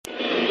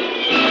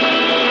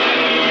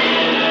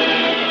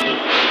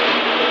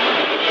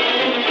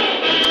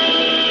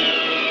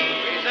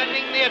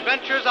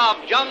of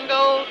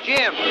Jungle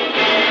Jim.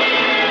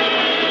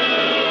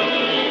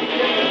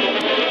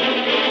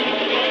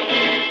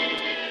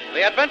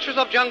 The Adventures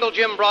of Jungle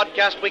Jim,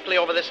 broadcast weekly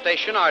over this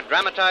station, are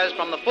dramatized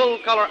from the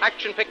full-color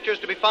action pictures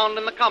to be found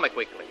in the Comic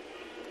Weekly,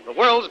 the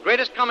world's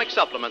greatest comic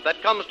supplement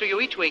that comes to you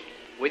each week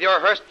with your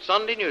Hearst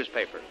Sunday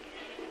newspaper.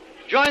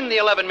 Join the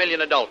 11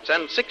 million adults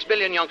and 6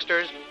 billion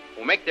youngsters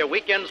who make their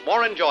weekends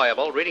more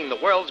enjoyable reading the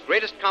world's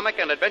greatest comic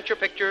and adventure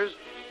pictures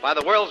by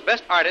the world's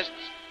best artists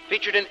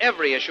featured in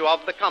every issue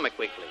of the Comic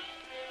Weekly.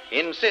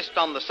 Insist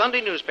on the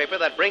Sunday newspaper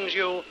that brings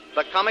you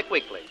the Comic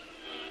Weekly.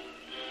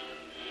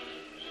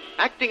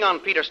 Acting on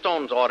Peter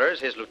Stone's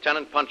orders, his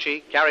Lieutenant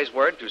Punchy carries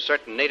word to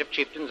certain native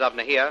chieftains of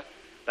Nahia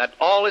that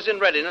all is in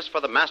readiness for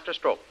the master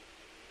stroke.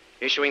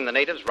 Issuing the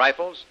natives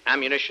rifles,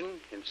 ammunition,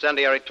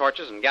 incendiary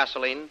torches, and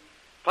gasoline,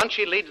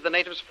 Punchy leads the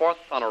natives forth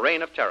on a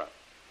reign of terror.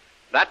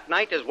 That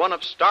night is one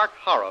of stark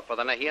horror for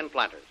the Nahian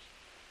planters.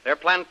 Their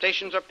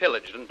plantations are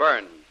pillaged and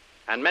burned,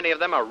 and many of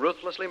them are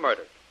ruthlessly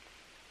murdered.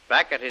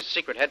 Back at his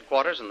secret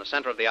headquarters in the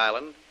center of the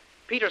island,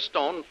 Peter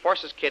Stone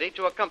forces Kitty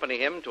to accompany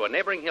him to a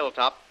neighboring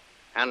hilltop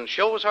and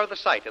shows her the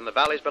site in the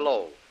valleys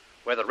below,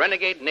 where the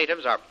renegade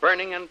natives are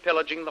burning and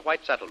pillaging the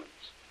white settlements.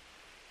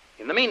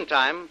 In the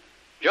meantime,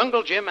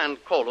 Jungle Jim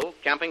and Kolu,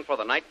 camping for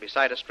the night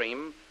beside a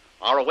stream,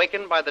 are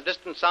awakened by the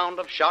distant sound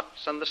of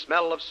shots and the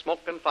smell of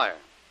smoke and fire.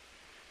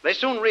 They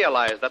soon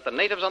realize that the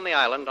natives on the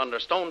island, under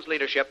Stone's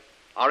leadership,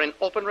 are in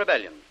open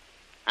rebellion.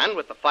 And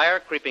with the fire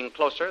creeping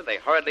closer, they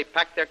hurriedly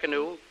pack their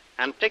canoe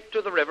and take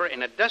to the river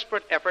in a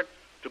desperate effort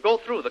to go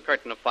through the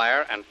curtain of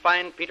fire and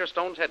find Peter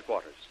Stone's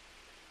headquarters.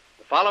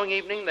 The following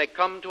evening, they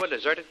come to a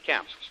deserted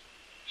camp.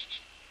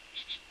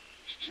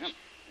 Yep,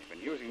 they've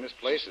been using this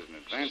place as an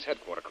advance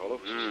headquarters, Kolu.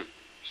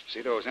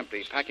 See those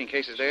empty packing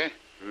cases there?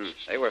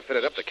 They were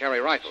fitted up to carry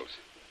rifles.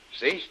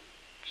 See?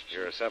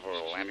 Here are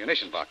several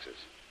ammunition boxes.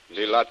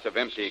 Be lots of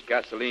empty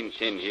gasoline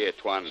tin here,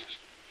 Tuan.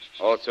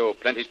 Also,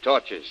 plenty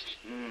torches.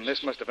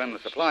 This must have been the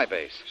supply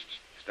base.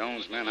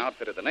 Stone's men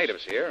outfitted the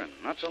natives here, and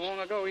not so long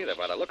ago either,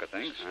 by the look of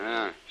things.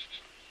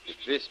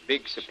 If this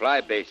big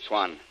supply base,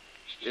 Tuan,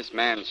 this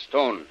man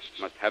Stone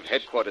must have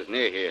headquarters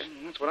near here.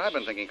 That's what I've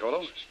been thinking,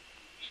 Kolu.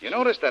 You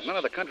notice that none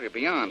of the country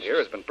beyond here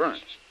has been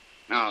burnt.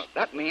 Now,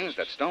 that means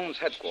that Stone's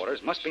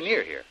headquarters must be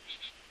near here.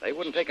 They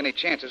wouldn't take any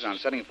chances on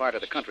setting fire to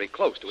the country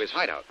close to his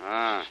hideout.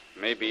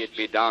 Maybe it'd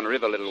be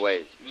downriver a little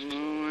ways. No,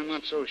 I'm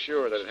not so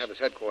sure that it'd have his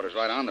headquarters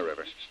right on the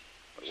river.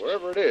 But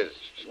wherever it is,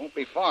 it won't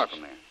be far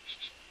from there.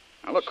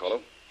 Now, look,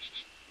 Kolu.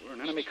 We're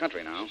in enemy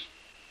country now.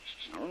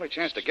 Our only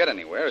chance to get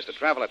anywhere is to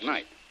travel at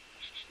night.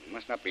 We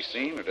must not be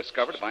seen or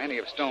discovered by any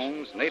of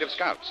Stone's native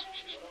scouts.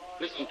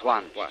 Listen,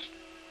 Tuan. What?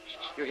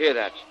 You hear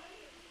that?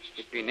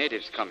 It be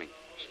natives coming.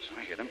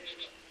 I hear them.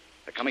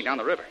 They're coming down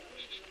the river.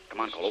 Come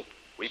on, Kolu.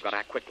 We've got to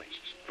act quickly.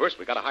 First,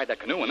 we've got to hide that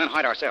canoe and then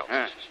hide ourselves.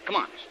 Come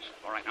on.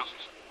 All right, now.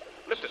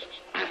 Lift it.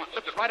 Come on,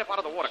 lift it right up out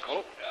of the water,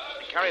 Kolu.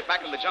 And carry it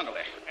back into the jungle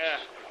there.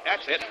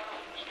 That's it.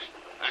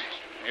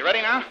 You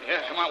ready now?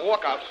 Yeah. Come on,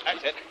 walk out.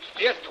 That's it.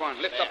 Yes,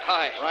 Tuan. Lift up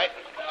high. Right.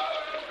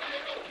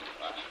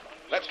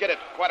 Let's get it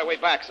quite a way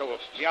back so we'll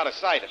be out of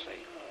sight if they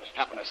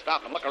happen to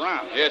stop and look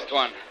around. Yes,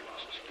 Tuan.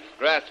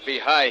 Grass be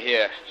high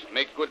here.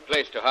 Make good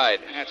place to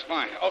hide. That's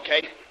fine.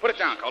 Okay. Put it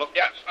down, Kolu.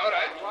 Yeah. All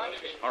right.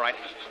 All right.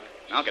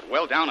 Now get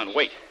well down and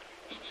wait.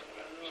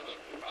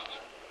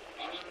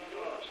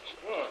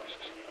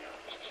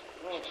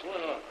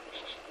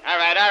 All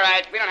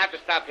right. We don't have to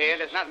stop here.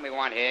 There's nothing we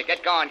want here.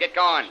 Get going.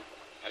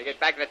 Gotta get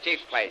back to the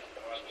chief's place.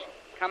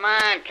 Come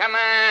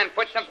on.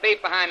 Put some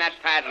feet behind that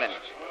paddling.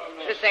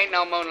 This ain't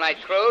no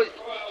moonlight cruise.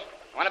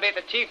 I want to be at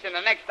the chief's in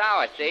the next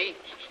hour, see?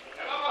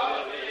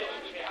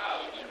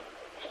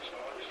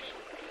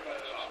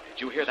 Did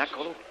you hear that,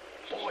 Kolu?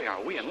 Boy,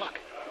 are we in luck.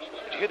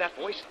 Did you hear that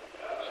voice?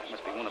 That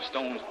must be one of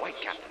Stone's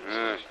white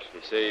captains.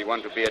 They say he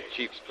want to be at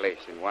Chief's place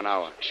in 1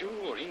 hour.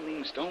 Sure, he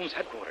means Stone's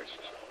headquarters.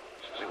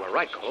 We were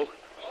right, Kolu.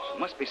 It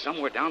must be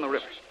somewhere down the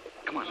river.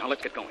 Come on, now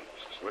let's get going.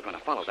 We're going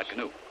to follow that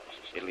canoe.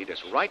 It'll lead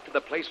us right to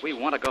the place we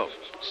want to go.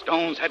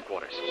 Stone's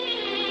headquarters.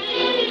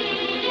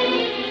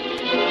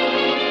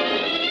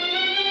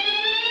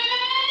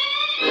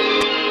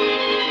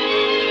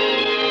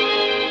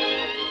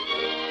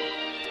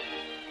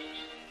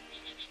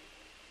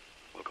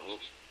 Well, Kolu,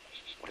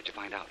 what did you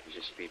find out?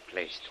 This be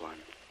place, Tuan.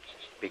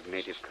 Big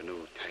native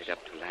canoe tied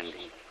up to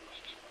landing.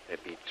 There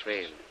be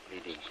trail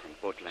leading from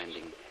boat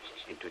landing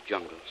into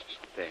jungle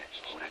there.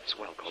 Oh, that's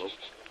swell, Kolu.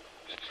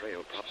 That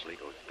trail probably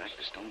goes back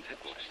to Stone's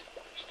headquarters.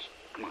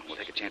 Come on, we'll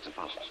take a chance and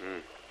follow.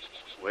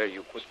 Where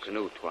you put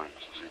canoe, Tuan?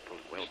 I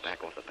pulled well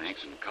back off the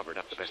banks and covered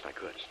up the best I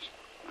could.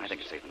 I think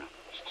it's safe enough.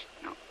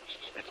 Now,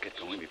 let's get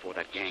going before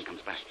that gang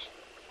comes back.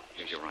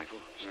 Here's your rifle,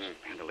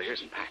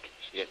 bandoliers, and pack.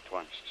 Yes,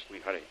 Tuan. We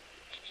hurry.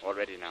 All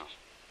ready now.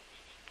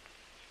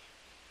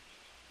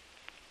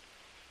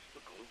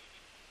 Look, Kolu.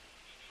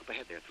 Up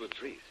ahead there through the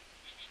trees.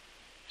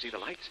 See the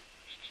lights?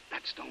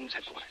 That's Stone's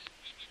headquarters.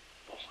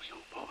 Boy,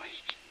 oh boy.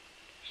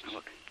 Now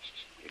look,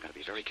 you gotta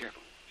be very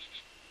careful.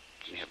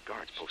 They have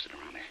guards posted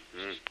around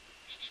there.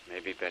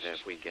 Maybe better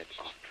if we get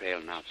off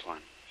trail now, Tuan.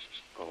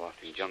 Go off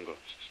in jungle.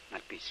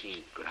 Not be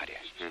seen. Good idea.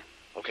 Huh?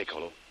 Okay,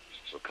 Colo.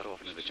 We'll cut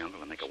off into the jungle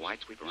and make a wide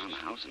sweep around the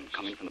house and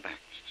come in from the back.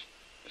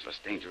 There's less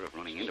danger of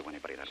running into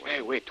anybody that way.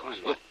 Hey, wait, Tuan.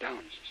 Look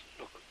down.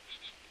 Look.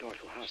 Door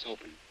to house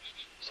open.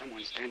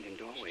 Someone stand in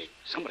doorway.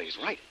 Somebody's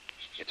right.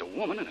 It's a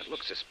woman, and it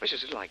looks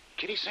suspiciously like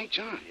Kitty St.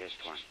 John. Yes,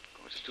 Tuan. Of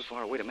course, it's too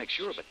far away to make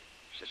sure, but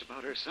it's just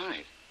about her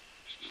size.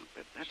 I'll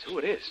bet that's who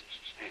it is.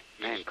 Hey,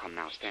 man, come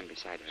now. Stand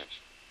beside her.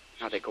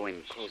 Now they go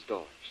in. Closed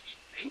door.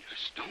 Peter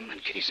Stone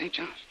and Kitty St.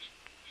 John.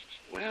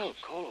 Well,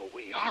 Colo,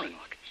 we are in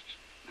luck.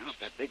 Now, if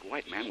that big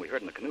white man we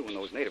heard in the canoe and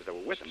those natives that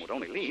were with him would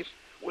only leave,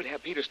 we'd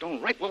have Peter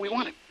Stone right where we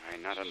want him. I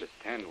not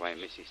understand why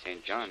Missy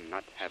St. John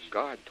not have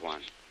guard,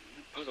 Tuan.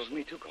 That puzzles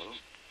me, too, Colo.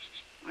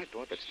 I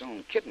thought that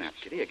Stone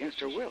kidnapped Kitty against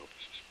her will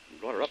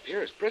and brought her up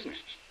here as prisoner.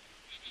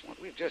 What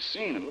we've just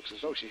seen, it looks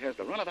as though she has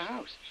the run of the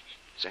house.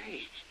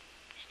 Say,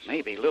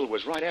 maybe Lil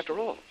was right after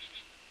all.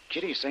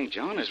 Kitty St.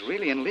 John is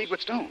really in league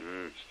with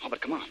Stone. Oh,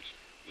 but come on.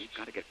 We've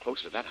got to get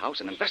closer to that house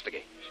and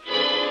investigate.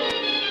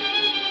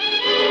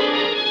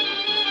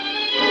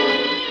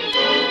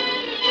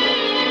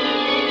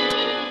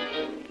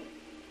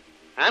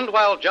 And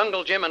while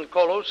Jungle Jim and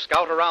Colo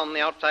scout around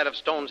the outside of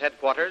Stone's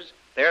headquarters,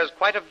 there's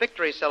quite a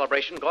victory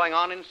celebration going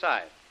on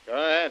inside. Go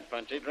ahead,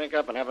 Punchy. Drink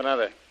up and have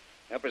another.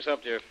 Help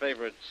yourself to your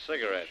favorite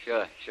cigarette.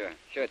 Sure,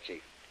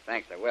 Chief.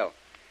 Thanks, I will.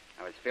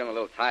 I was feeling a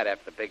little tired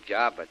after the big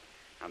job, but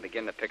I'm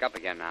beginning to pick up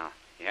again now.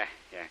 Yeah.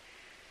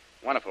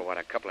 Wonderful what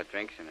a couple of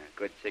drinks and a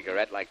good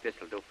cigarette like this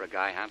will do for a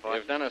guy, huh, boy?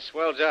 You've done a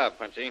swell job,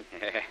 Punchy.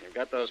 Yeah. You've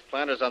got those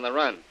planters on the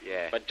run.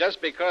 Yeah. But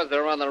just because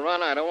they're on the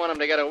run, I don't want them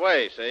to get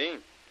away, see?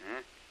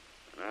 Huh?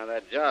 Now,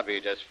 that job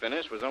you just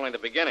finished was only the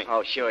beginning.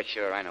 Oh, sure.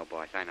 I know,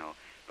 boss, I know.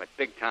 But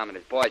Big Tom and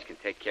his boys can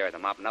take care of the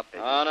mopping up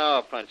business. Oh,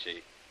 no,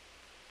 Punchy.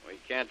 We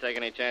can't take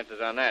any chances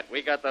on that.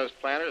 We got those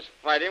planters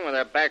fighting with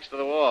their backs to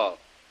the wall.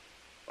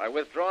 By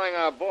withdrawing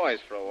our boys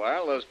for a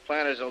while, those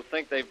planters will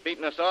think they've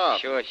beaten us off.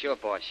 Sure,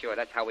 boss, sure.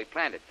 That's how we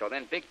planned it. So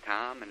then Big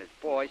Tom and his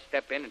boys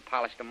step in and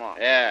polish them off.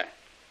 Yeah,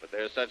 but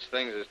there's such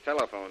things as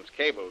telephones,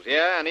 cables,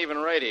 and even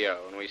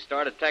radio. When we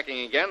start attacking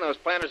again, those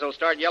planters will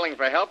start yelling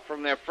for help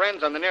from their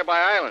friends on the nearby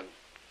island.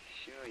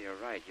 Sure, you're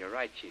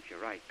right, Chief,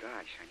 you're right.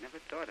 Gosh, I never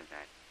thought of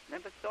that.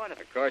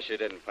 Of course you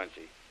didn't,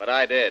 Punchy, but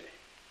I did.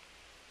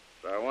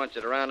 So I want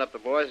you to round up the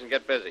boys and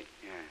get busy.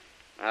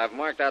 Yeah. I've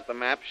marked out the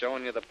map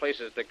showing you the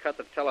places to cut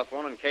the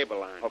telephone and cable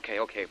line. Okay,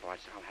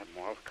 boss. I'll have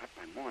them all cut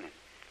by morning.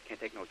 Can't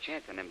take no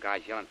chance on them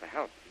guys yelling for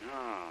help.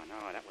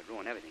 No, that would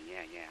ruin everything.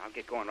 Yeah. I'll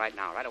get going right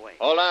now, right away.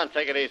 Hold on,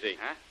 take it easy.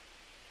 Huh?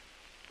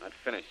 Not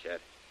finished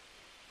yet.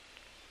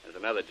 There's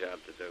another job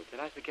to do. Did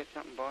I forget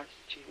something, boss?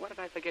 Gee, what did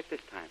I forget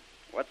this time?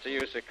 What's the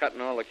use of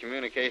cutting all the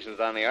communications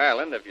on the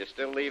island if you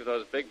still leave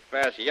those big,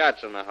 fast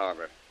yachts in the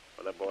harbor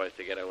for the boys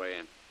to get away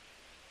in?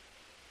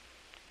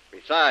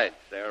 Besides,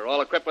 they're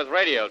all equipped with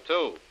radio,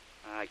 too.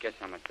 I guess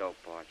I'm a dope,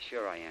 boss.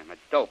 Sure I am. A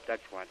dope,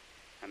 that's what.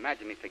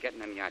 Imagine me forgetting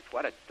them yachts.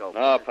 What a dope.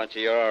 Oh,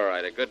 Punchy, you're all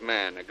right. A good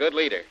man, a good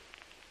leader.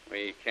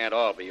 We can't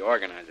all be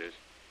organizers.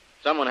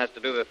 Someone has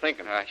to do the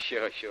thinking.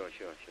 Sure, boss.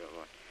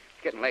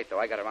 It's getting late, though.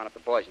 I got to round up the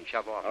boys and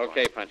shove off.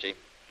 Okay, boss. Punchy.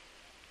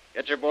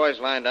 Get your boys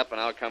lined up, and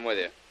I'll come with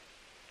you.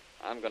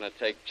 I'm going to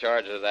take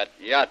charge of that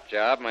yacht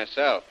job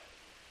myself.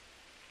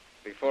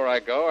 Before I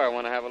go, I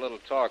want to have a little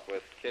talk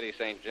with Kitty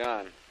St.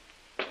 John.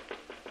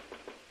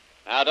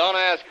 Now, don't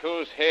ask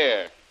who's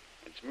here.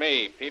 It's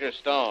me, Peter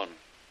Stone.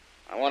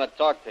 I want to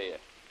talk to you.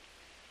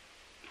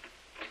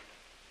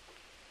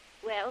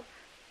 Well,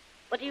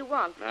 what do you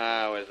want?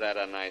 Now, is that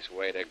a nice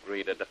way to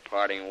greet a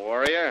departing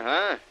warrior,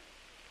 huh?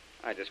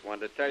 I just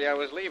wanted to tell you I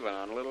was leaving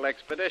on a little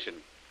expedition.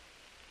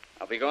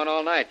 I'll be gone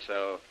all night,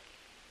 so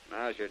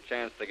now's your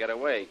chance to get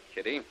away,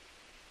 Kitty.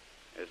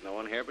 There's no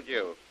one here but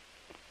you.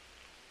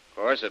 Of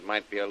course, it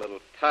might be a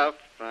little tough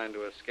trying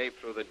to escape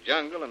through the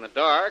jungle in the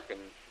dark, and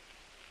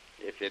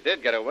if you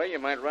did get away, you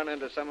might run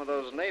into some of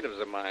those natives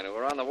of mine who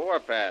are on the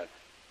warpath.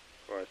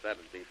 Of course, that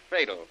would be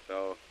fatal,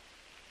 so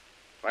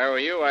if I were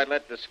you, I'd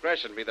let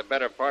discretion be the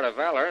better part of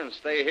valor and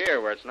stay here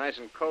where it's nice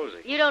and cozy.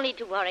 You don't need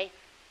to worry.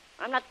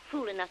 I'm not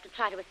fool enough to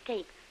try to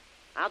escape.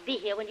 I'll be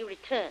here when you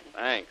return.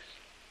 Thanks.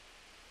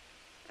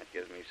 That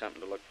gives me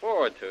something to look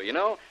forward to. You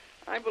know,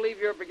 I believe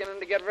you're beginning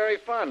to get very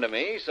fond of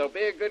me, so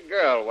be a good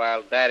girl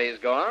while Daddy's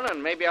gone,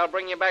 and maybe I'll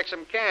bring you back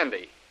some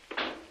candy.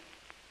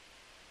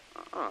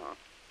 Oh,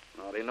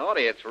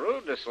 naughty. It's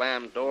rude to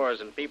slam doors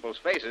in people's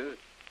faces.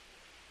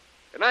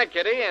 Good night,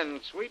 Kitty,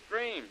 and sweet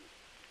dreams.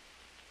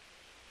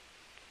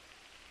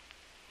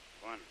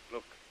 Juan,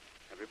 look.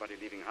 Everybody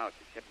leaving house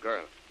except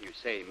girl. You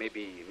say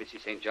maybe Missy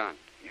St. John.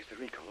 Yes, there,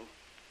 Colo.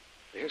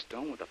 There's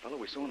Stone with the fellow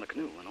we saw in the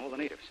canoe and all the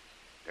natives.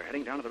 They're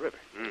heading down to the river.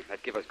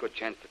 That'd give us good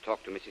chance to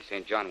talk to Missy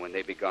St. John when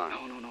they be gone.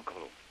 No,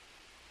 Colo.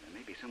 There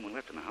may be someone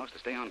left in the house to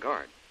stay on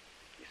guard.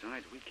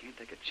 Besides, we can't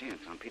take a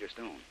chance on Peter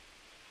Stone.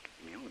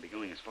 He may only be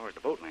going as far as the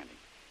boat landing,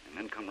 and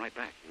then come right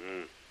back.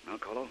 Now,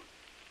 Colo,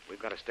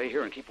 we've got to stay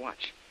here and keep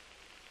watch.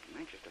 I'm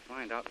anxious to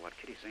find out what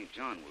Kitty St.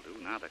 John will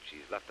do now that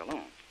she's left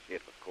alone.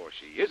 If, of course,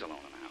 she is alone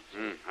in the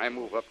house. I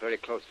move up very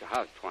close to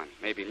house, Tuan.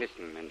 Maybe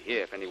listen and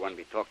hear if anyone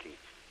be talking.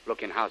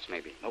 Look in house,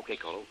 maybe. Okay,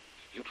 Colo.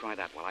 You try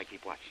that while I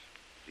keep watching.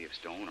 See if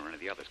Stone or any of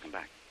the others come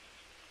back.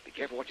 Be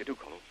careful what you do,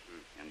 Colo.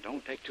 And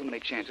don't take too many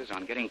chances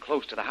on getting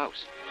close to the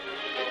house.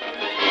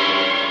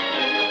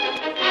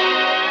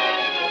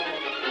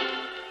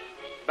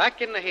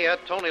 Back in Nahia,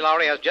 Tony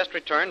Lowry has just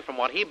returned from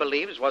what he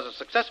believes was a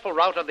successful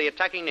rout of the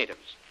attacking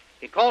natives.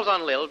 He calls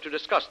on Lil to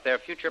discuss their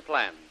future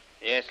plans.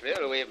 Yes,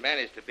 Lil, we have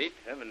managed to beat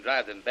them and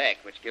drive them back,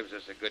 which gives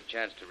us a good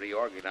chance to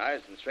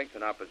reorganize and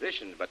strengthen our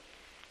position. But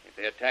if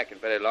they attack in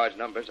very large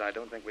numbers, I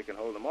don't think we can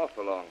hold them off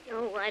for long.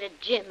 Oh, why did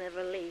Jim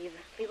ever leave?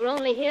 If he were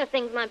only here,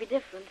 things might be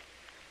different.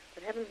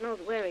 But heavens knows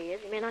where he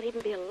is. He may not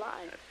even be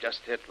alive. That's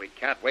just it. We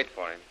can't wait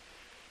for him.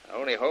 Our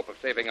only hope of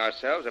saving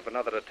ourselves if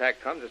another attack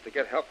comes is to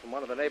get help from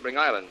one of the neighboring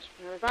islands.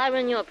 Well, if I were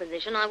in your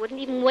position, I wouldn't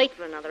even wait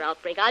for another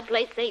outbreak. I'd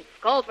play safe,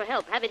 call for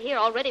help, have it here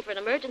all ready for an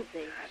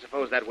emergency. I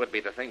suppose that would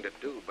be the thing to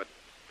do, but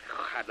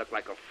I'd look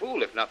like a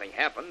fool if nothing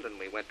happened and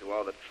we went to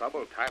all the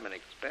trouble, time, and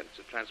expense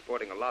of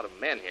transporting a lot of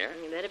men here.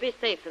 You better be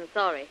safe than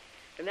sorry.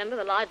 Remember,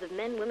 the lives of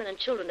men, women, and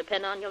children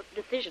depend on your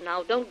decision.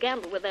 Now, don't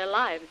gamble with their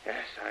lives.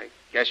 Yes, I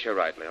guess you're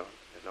right, Lil.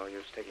 There's no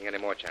use taking any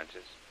more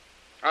chances.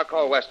 I'll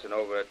call Weston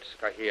over at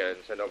Kahia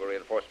and send over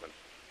reinforcements.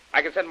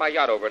 I can send my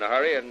yacht over in a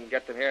hurry and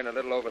get them here in a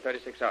little over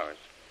 36 hours.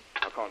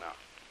 I'll call now.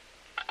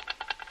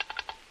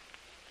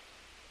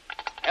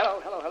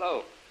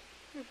 Hello.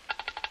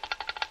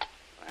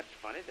 That's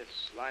funny. This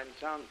line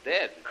sounds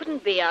dead.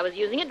 Couldn't be. I was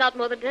using it not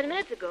more than 10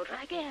 minutes ago.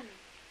 Try again.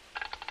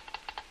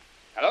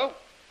 Hello?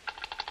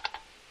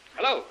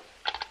 That's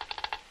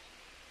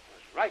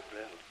right,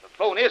 Lil. The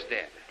phone is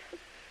dead.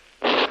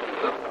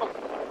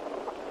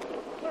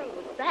 What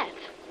was that?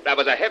 That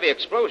was a heavy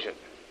explosion.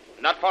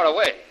 Not far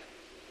away.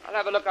 I'll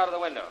have a look out of the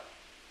window.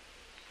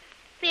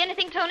 See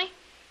anything, Tony?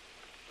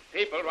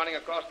 People running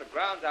across the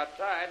grounds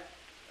outside.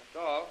 That's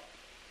all.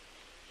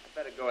 I'd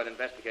better go and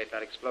investigate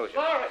that explosion.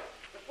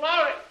 Miss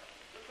Lowry!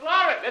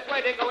 This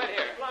way, Dingo, in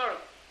here. Lowry,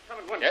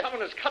 Yes?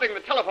 someone is cutting the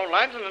telephone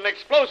lines and an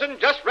explosion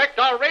just wrecked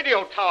our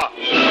radio tower.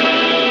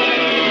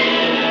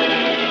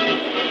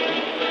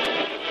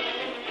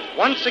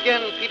 Once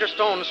again, Peter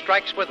Stone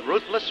strikes with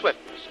ruthless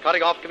swiftness,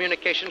 cutting off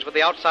communications with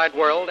the outside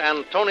world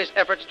and Tony's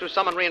efforts to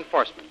summon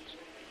reinforcements.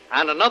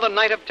 And another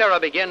night of terror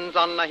begins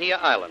on Nahia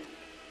Island.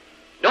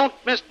 Don't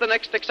miss the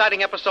next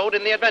exciting episode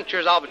in the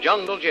adventures of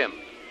Jungle Jim.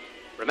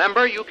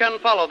 Remember, you can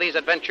follow these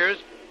adventures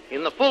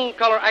in the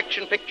full-color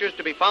action pictures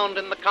to be found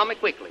in the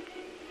Comic Weekly,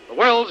 the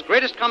world's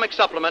greatest comic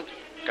supplement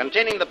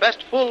containing the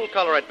best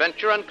full-color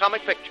adventure and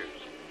comic pictures.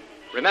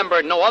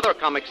 Remember, no other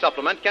comic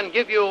supplement can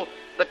give you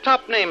the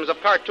top names of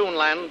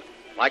Cartoonland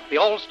like the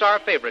all-star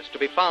favorites to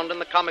be found in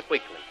the Comic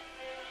Weekly.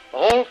 The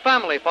whole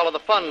family follow the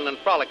fun and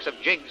frolics of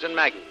Jiggs and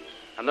Maggie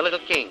and the Little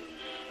King,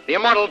 the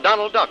immortal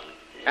Donald Duck,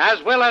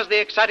 as well as the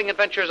exciting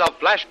adventures of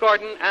Flash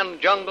Gordon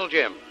and Jungle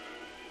Jim.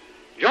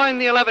 Join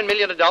the 11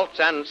 million adults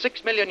and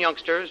 6 million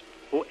youngsters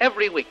who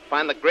every week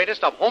find the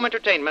greatest of home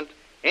entertainment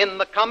in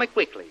the Comic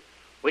Weekly,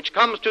 which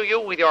comes to you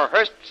with your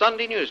Hearst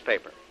Sunday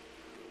newspaper.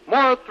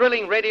 More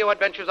thrilling radio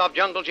adventures of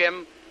Jungle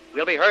Jim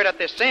will be heard at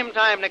this same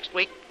time next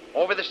week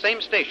over the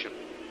same station.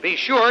 Be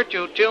sure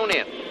to tune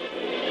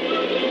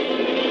in.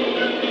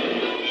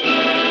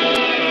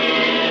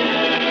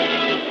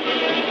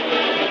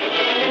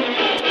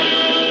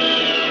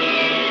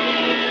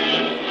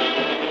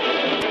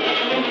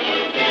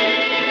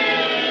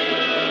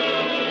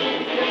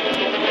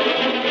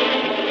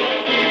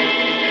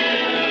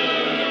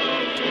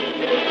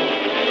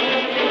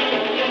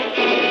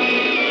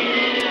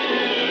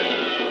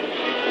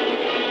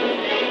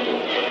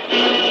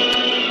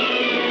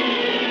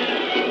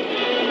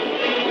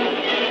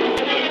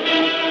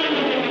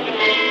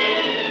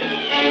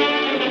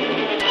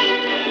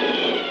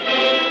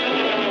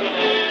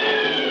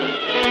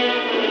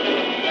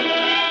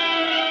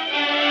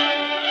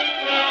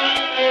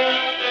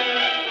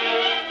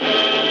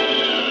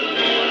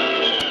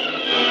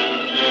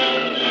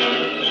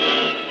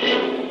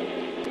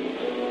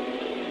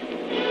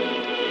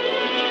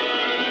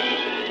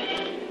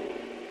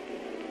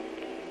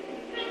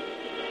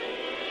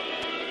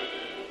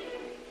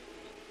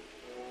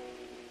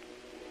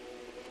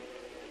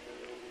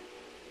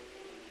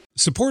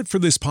 Support for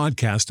this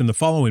podcast and the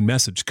following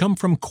message come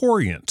from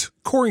Corient.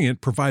 Corient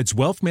provides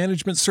wealth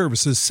management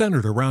services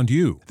centered around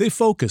you. They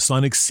focus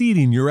on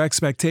exceeding your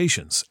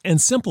expectations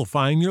and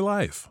simplifying your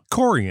life.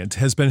 Corient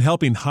has been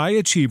helping high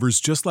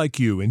achievers just like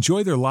you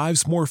enjoy their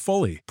lives more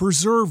fully,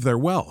 preserve their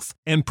wealth,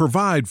 and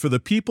provide for the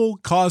people,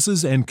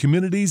 causes, and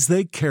communities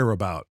they care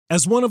about.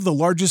 As one of the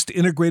largest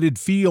integrated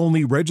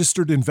fee-only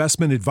registered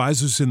investment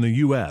advisors in the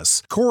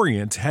U.S.,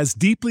 Corient has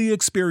deeply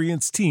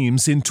experienced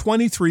teams in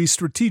 23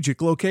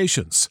 strategic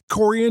locations.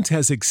 Corient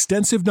has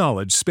extensive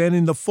knowledge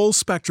spanning the full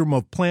spectrum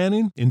of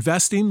planning,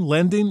 investing,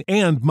 lending,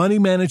 and money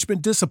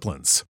management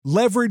disciplines.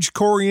 Leverage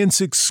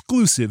Corient's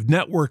exclusive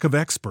network of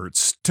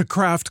experts to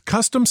craft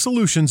custom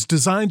solutions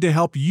designed to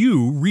help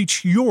you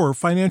reach your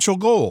financial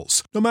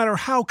goals, no matter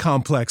how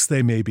complex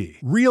they may be.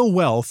 Real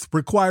wealth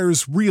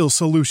requires real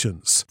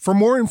solutions. For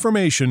more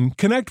information,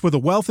 connect with a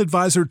wealth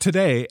advisor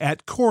today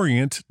at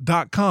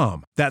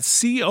Corient.com. That's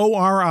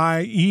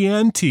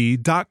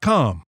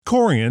Corient.com.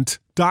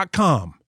 Corient.com.